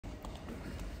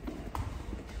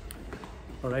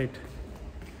Alright,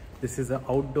 this is an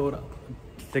outdoor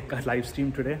live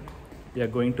stream today. We are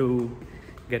going to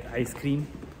get ice cream.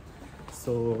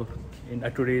 So in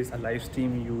today's live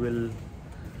stream, you will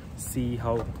see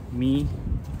how me,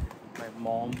 my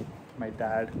mom, my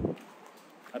dad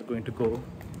are going to go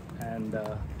and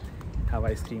have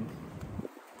ice cream.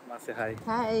 Ma say hi.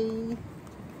 Hi.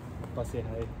 Papa say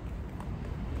hi.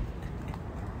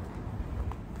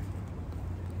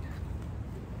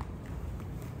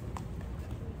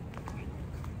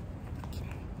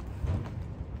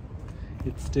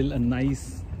 It's still a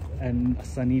nice and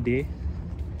sunny day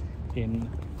in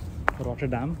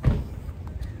Rotterdam.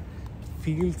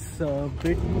 Feels a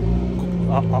bit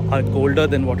colder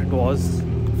than what it was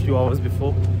a few hours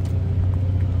before.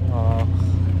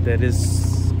 There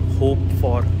is hope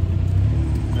for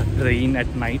rain at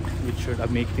night, which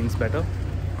should make things better.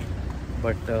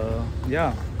 But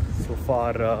yeah, so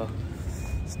far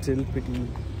still pretty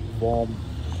warm.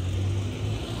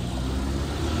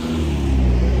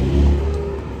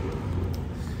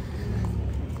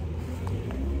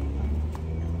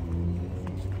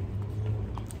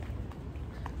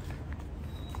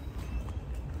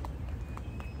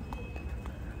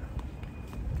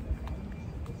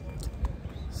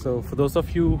 So for those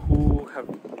of you who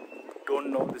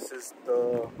don't know, this is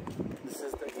the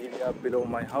area below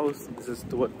my house. This is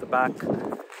towards the back.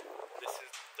 This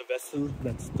is the vessel.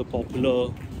 That's the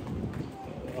popular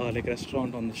like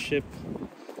restaurant on the ship.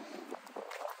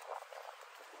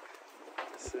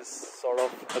 This is sort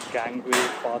of a gangway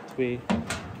pathway,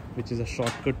 which is a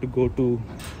shortcut to go to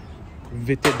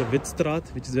Witte de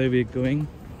Witstraat, which is where we're going.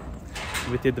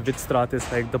 Witte de Witstraat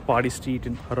is like the party street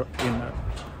in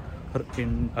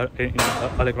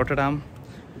like Rotterdam,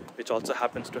 which also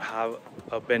happens to have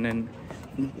a Ben and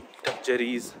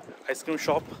Jerry's ice cream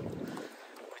shop,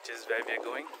 which is where we are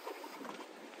going.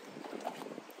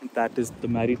 That is the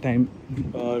Maritime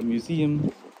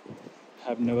Museum.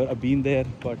 Have never been there,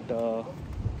 but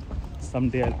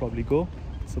someday I'll probably go.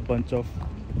 It's a bunch of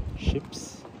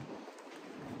ships.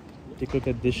 Take a look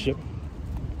at this ship.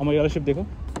 Oh my god, ship dekho.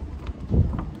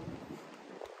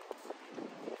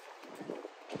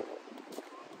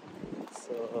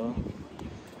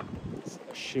 It's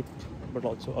a ship, but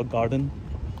also a garden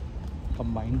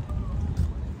combined.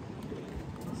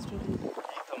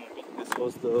 This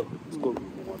was the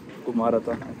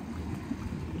Kumarata.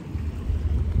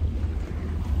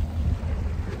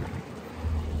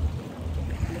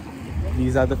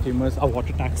 These are the famous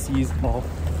water taxis of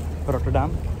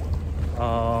Rotterdam.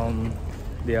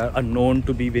 They are known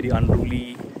to be very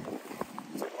unruly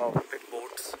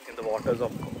boats in the waters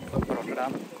of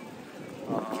Rotterdam.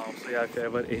 So yeah, if you're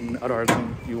ever in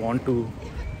Rotterdam, you want to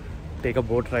take a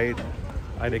boat ride,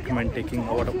 I recommend taking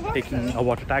a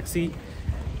water taxi.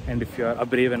 And if you are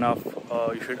brave enough,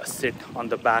 you should sit on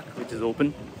the back, which is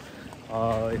open.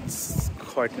 It's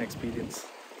quite an experience.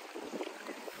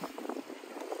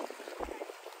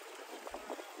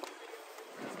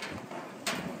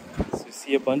 So you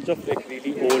see a bunch of like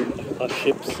really old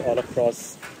ships all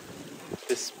across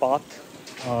this path.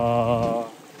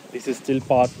 This is still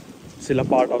a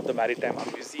part of the Maritime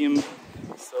Museum.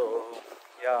 So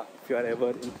yeah, if you are ever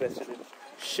interested in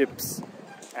ships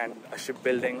and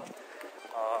shipbuilding,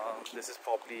 this is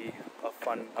probably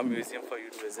a museum for you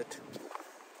to visit.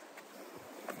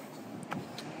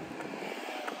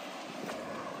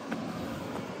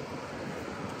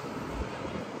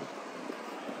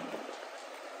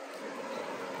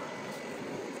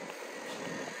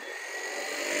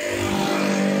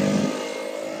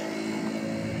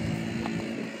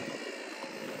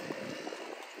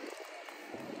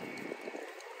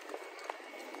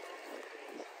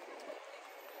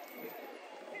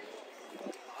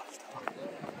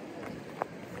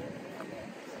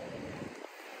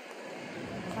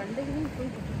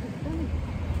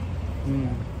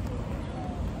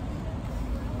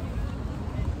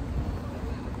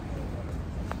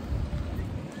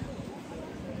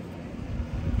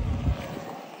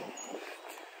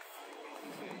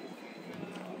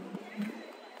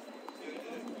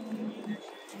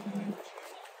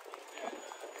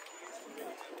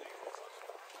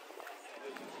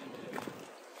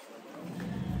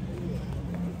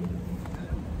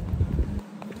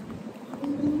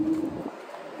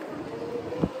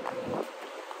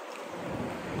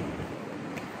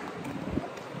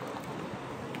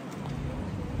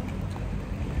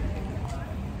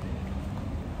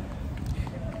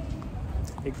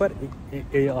 एक बार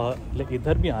like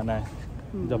इधर भी आना है.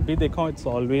 जब भी देखा हूँ, it's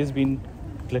always been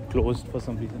like closed for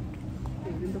some reason.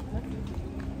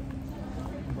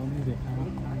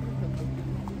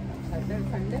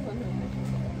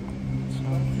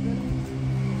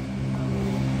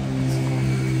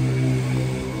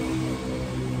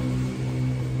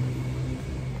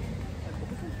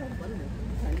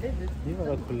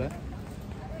 खुला है।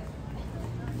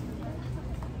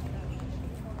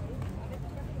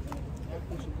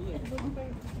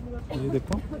 ये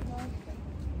देखो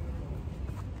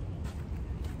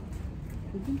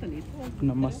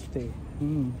नमस्ते।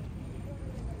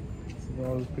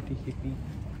 All pretty hippie.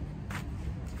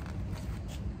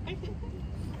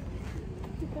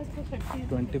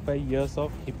 25 years of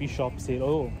hippie shop sale।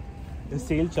 ओह, ये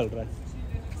सेल चल रहा है।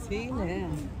 सेल है।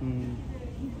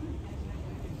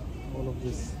 All of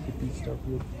this hippie stuff।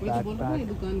 ये कोई तो बोल रहा है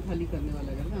दुकान खाली करने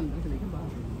वाला है, अंदर से लेके बाहर।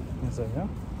 ऐसा है?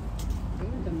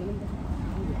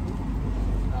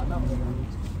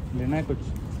 लेना है कुछ?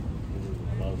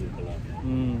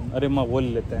 अरे माँ वो ले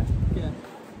लेते हैं। क्या?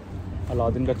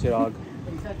 अलादीन का चिराग।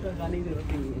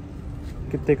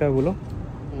 कितने का है बोलो?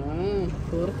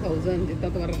 4000 जितना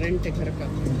तुम्हारा रेंट है घर का।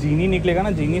 जीनी निकलेगा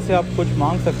ना, जीनी से आप कुछ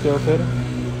मांग सकते हो फिर।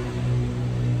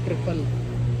 ट्रिपल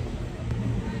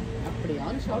अपड़ी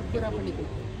ऑन शॉट पूरा पड़ी को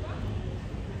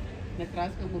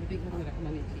नटराज का मूर्ति घर में रखना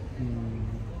नहीं चाहिए।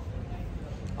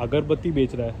 अगरबत्ती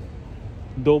बेच रहा है।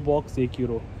 2 बॉक्स 1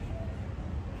 यूरो।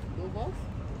 2 box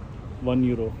 1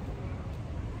 euro.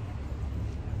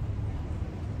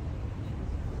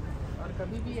 और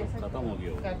कभी भी ऐसा खत्म हो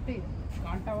गया कार्तिक,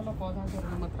 कांटा वाला पौधा घर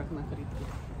में मत रखना खरीद के।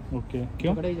 ओके,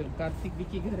 क्यों? झगड़ा ही कार्तिक भी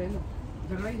की घर है ना,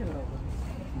 झगड़ा ही झगड़ा होगा।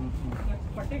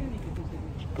 पटेगा नहीं किसी से।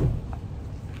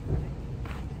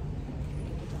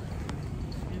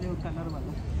 ये देखो कलर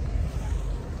वाला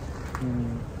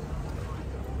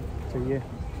चाहिए।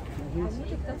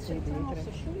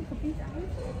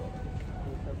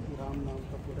 राम नाम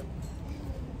का पूरा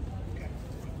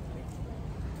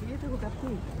ये तो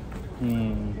कार्तिक।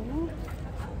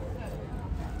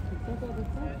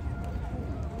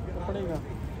 पड़ेगा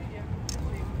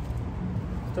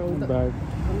 14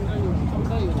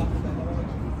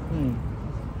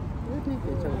 ये ठीक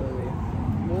है। 14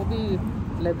 वो भी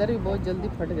लेदर भी बहुत जल्दी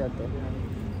फट जाता है।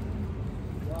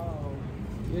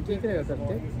 ये ठीक रहेगा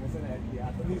करते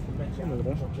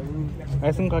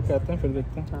ऐसे खा के आते हैं फिर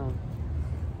देखते हैं। हाँ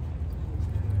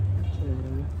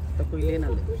तो कोई लेना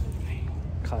ले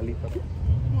खाली पर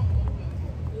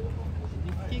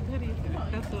के घर ये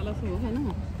टस वाला से वो है ना,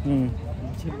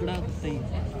 झगड़ा होता ही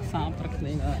सांप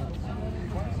रखने का।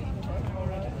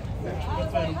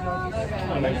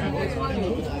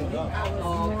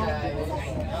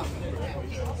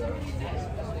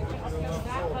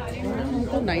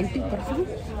 तो 90%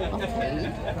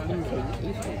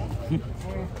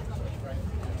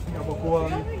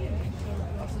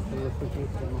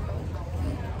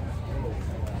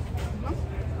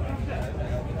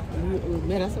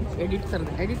 मेरा सब एडिट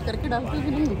करके डालते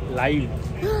कि नहीं? लाइव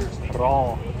रॉ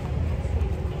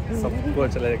सबको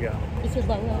चलेगा। इसे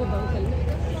बांगा को बांग कर ले।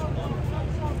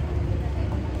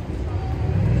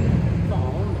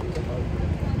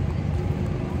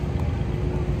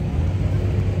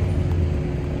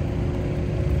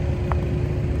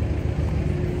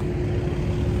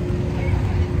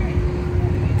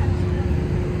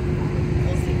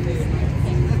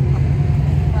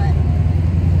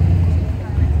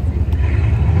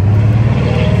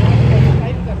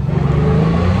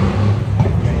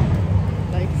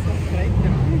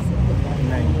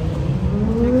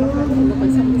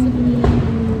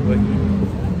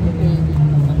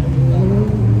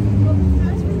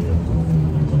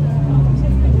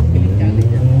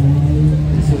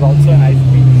 Also an ice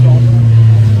cream shop.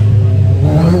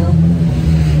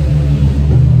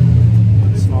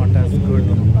 It's not as good.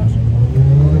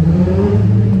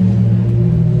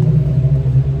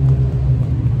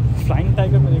 Flying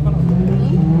Tiger में देखो ना,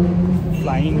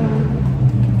 Flying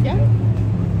क्या?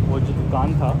 वो जो दुकान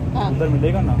था उधर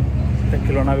मिलेगा ना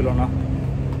खिलौना विलौना।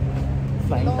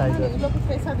 Flying Tiger उन लोग को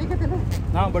पैसा देखे थे ना।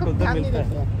 हाँ बट उधर मिलता है।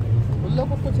 उन लोग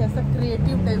को कुछ ऐसा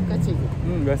क्रिएटिव टाइप का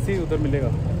चाहिए। वैसे ही उधर मिलेगा।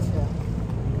 अच्छा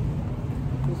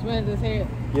उसमें जैसे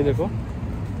ये देखो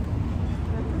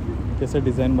कैसे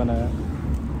डिज़ाइन बनाया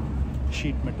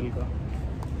शीट मेटल का।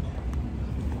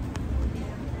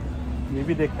 ये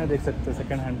भी देखना देख सकते हो,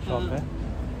 सेकंड हैंड शॉप है।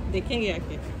 देखेंगे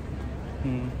आके।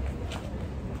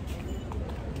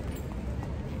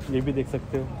 ये भी देख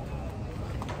सकते हो।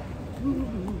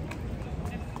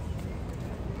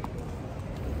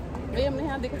 भाई हमने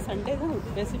यहाँ देखा संडे का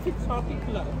स्पेसिफिक शॉप ही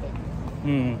खुला रहता है।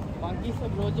 बाकी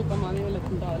सब रोज जो कमाने वाले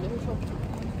धंधा वाले वो सब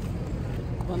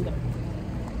बंद है।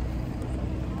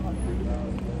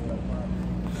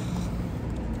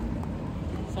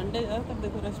 संडे ज़्यादातर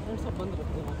देखो रेस्टोरेंट सब बंद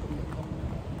रहते हैं।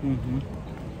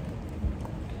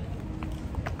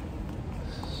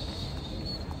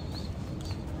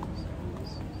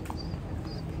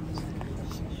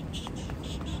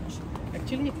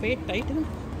 एक्चुअली ये पेट टाइट है ना,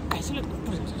 ऐसे लगता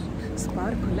है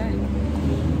स्पार्क खुला है।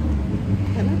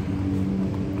 है ना?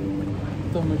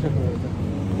 तो हमेशा कर था।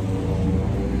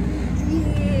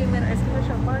 ये मेरा आइसक्रीम का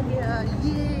शॉप आ गया।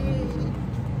 ये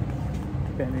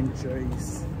Ben and Jerry's.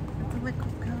 तो मैं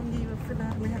कब खाऊंगी?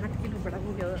 फिलहाल मैं 8 किलो बड़ा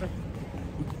हो गया।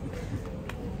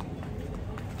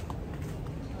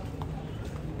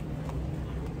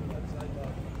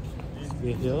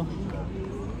 We're here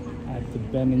at the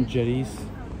Ben and Jerry's.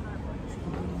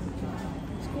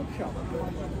 Scoop shop.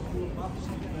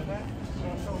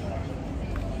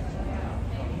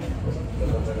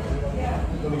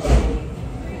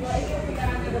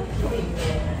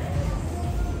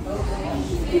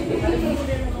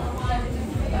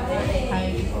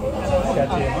 क्या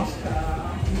चाहिए ना?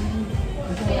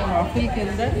 वॉफल के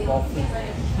अंदर कॉफी।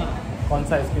 कौन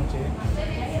सा आइसक्रीम चाहिए?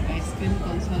 आइसक्रीम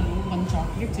कौन सा लूँ? 1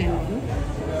 चॉकलेट चाहिए लूँ।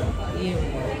 ये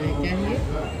क्या है?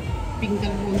 पिंक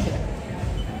कलर से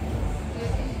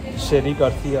शेरी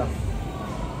गार्सिया।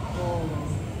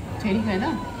 चेरी है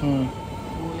ना? वो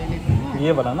ले लेती हूँ।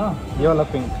 ये वाला ना? ये वाला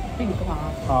पिंक। पिंक हाँ।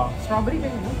 हाँ। स्ट्रॉबेरी पे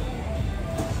है ना?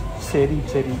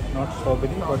 Cherry not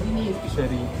strawberry but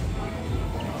cherry.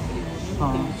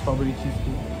 हाँ, स्ट्रॉबेरी चीज़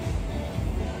की।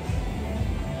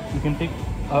 You can take.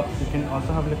 You can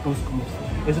also have like 2 scoops.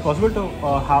 Is it possible to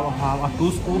have 2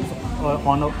 scoops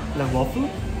on a like waffle?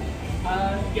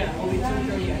 Yeah, only 2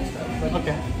 extra.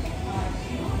 Okay.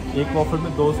 एक waffle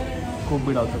में 2 scoop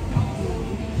भी डाल सकते हैं।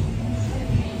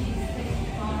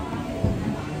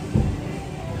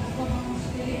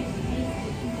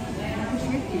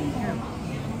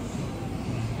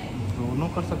 दोनों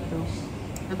कर सकते हो।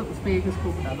 तो उसमें एक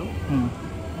स्कूप डालो।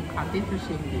 खाते फिर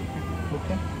शेक देते हैं।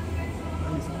 ओके।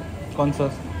 कौन सा?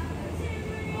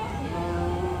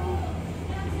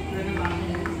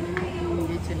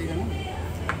 ये चलेगा ना?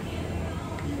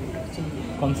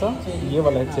 कौन सा? ये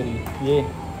वाला है चेरी। ये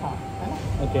हाँ, है ना?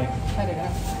 ओके। चलेगा।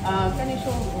 Can you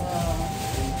show?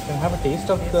 Can I have a taste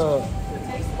of the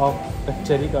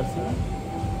cherry garcia?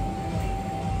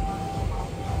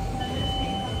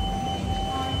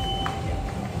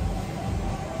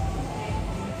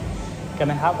 Can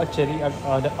I have a cherry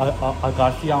a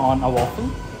garcia on a waffle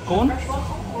cone?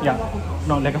 Yeah.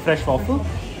 No, like a fresh waffle.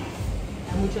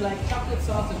 And would you like chocolate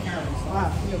sauce or caramel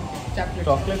sauce? Chocolate.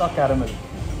 Chocolate or caramel?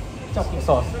 Chocolate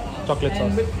Sauce. Chocolate And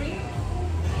sauce. whipped cream?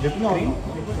 Whipped cream?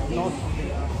 No.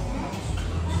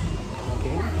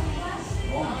 Okay.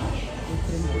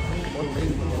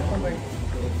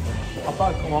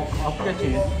 आपको क्या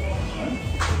चाहिए?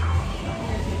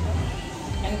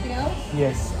 Anything else?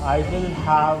 Yes, I will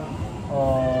have.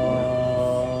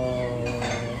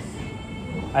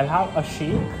 I'll have a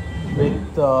shake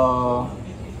with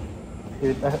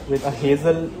a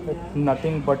hazel,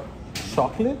 nothing but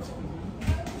chocolate.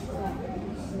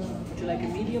 Would you like a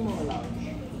medium or a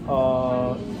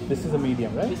large? This is a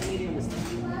medium, right? This medium is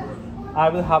I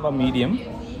will have a medium.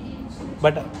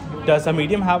 But does a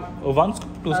medium have 1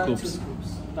 scoop, 2 scoops? 2 scoops.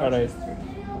 All right.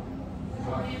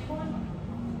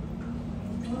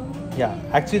 Yeah,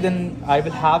 actually then I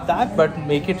will have that, but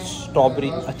make it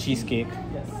strawberry, a cheesecake.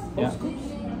 Yes. Yeah.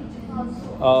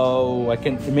 Oh, I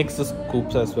can mix the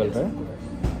scoops as well, right?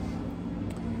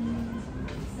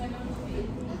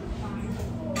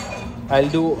 I'll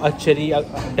do a cherry,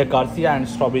 the Garcia and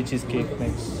strawberry cheesecake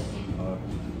mix.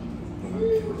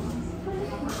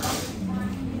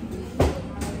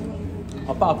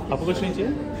 आपको कुछ नहीं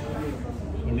चाहिए?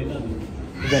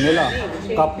 Vanilla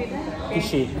cup की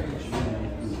shake.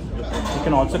 You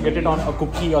can also get it on a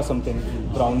cookie or something,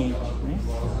 brownie.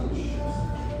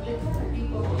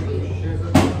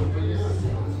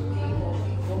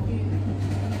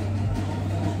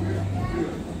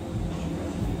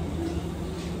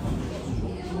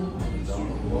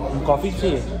 Coffee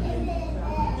चाहिए?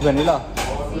 Vanilla.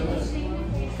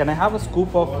 Can I have a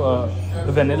scoop of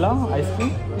vanilla ice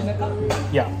cream?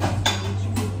 Yeah.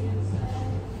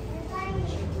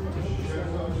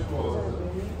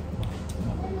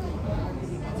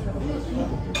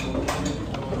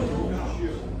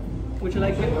 Would you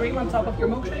like whipped cream on top of your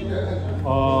milkshake?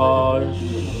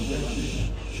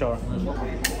 Sure.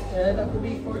 That would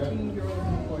be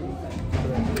 €14.40.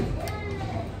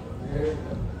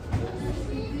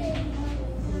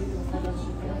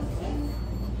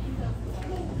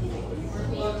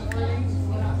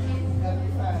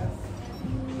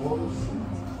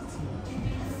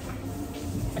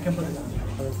 I can put it down.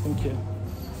 Thank you.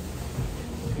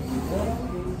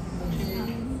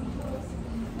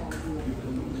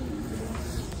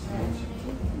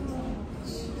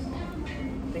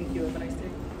 Thank you. Have a nice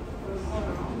day.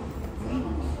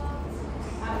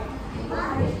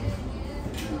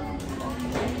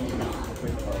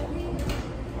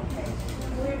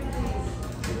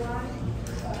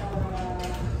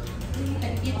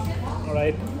 All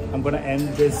right, I'm gonna end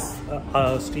this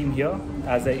stream here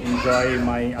as I enjoy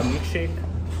my milkshake.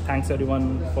 Thanks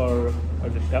everyone for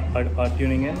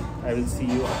tuning in. I will see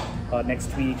you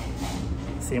next week,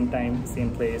 same time,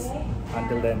 same place.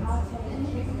 Until then,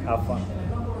 have fun.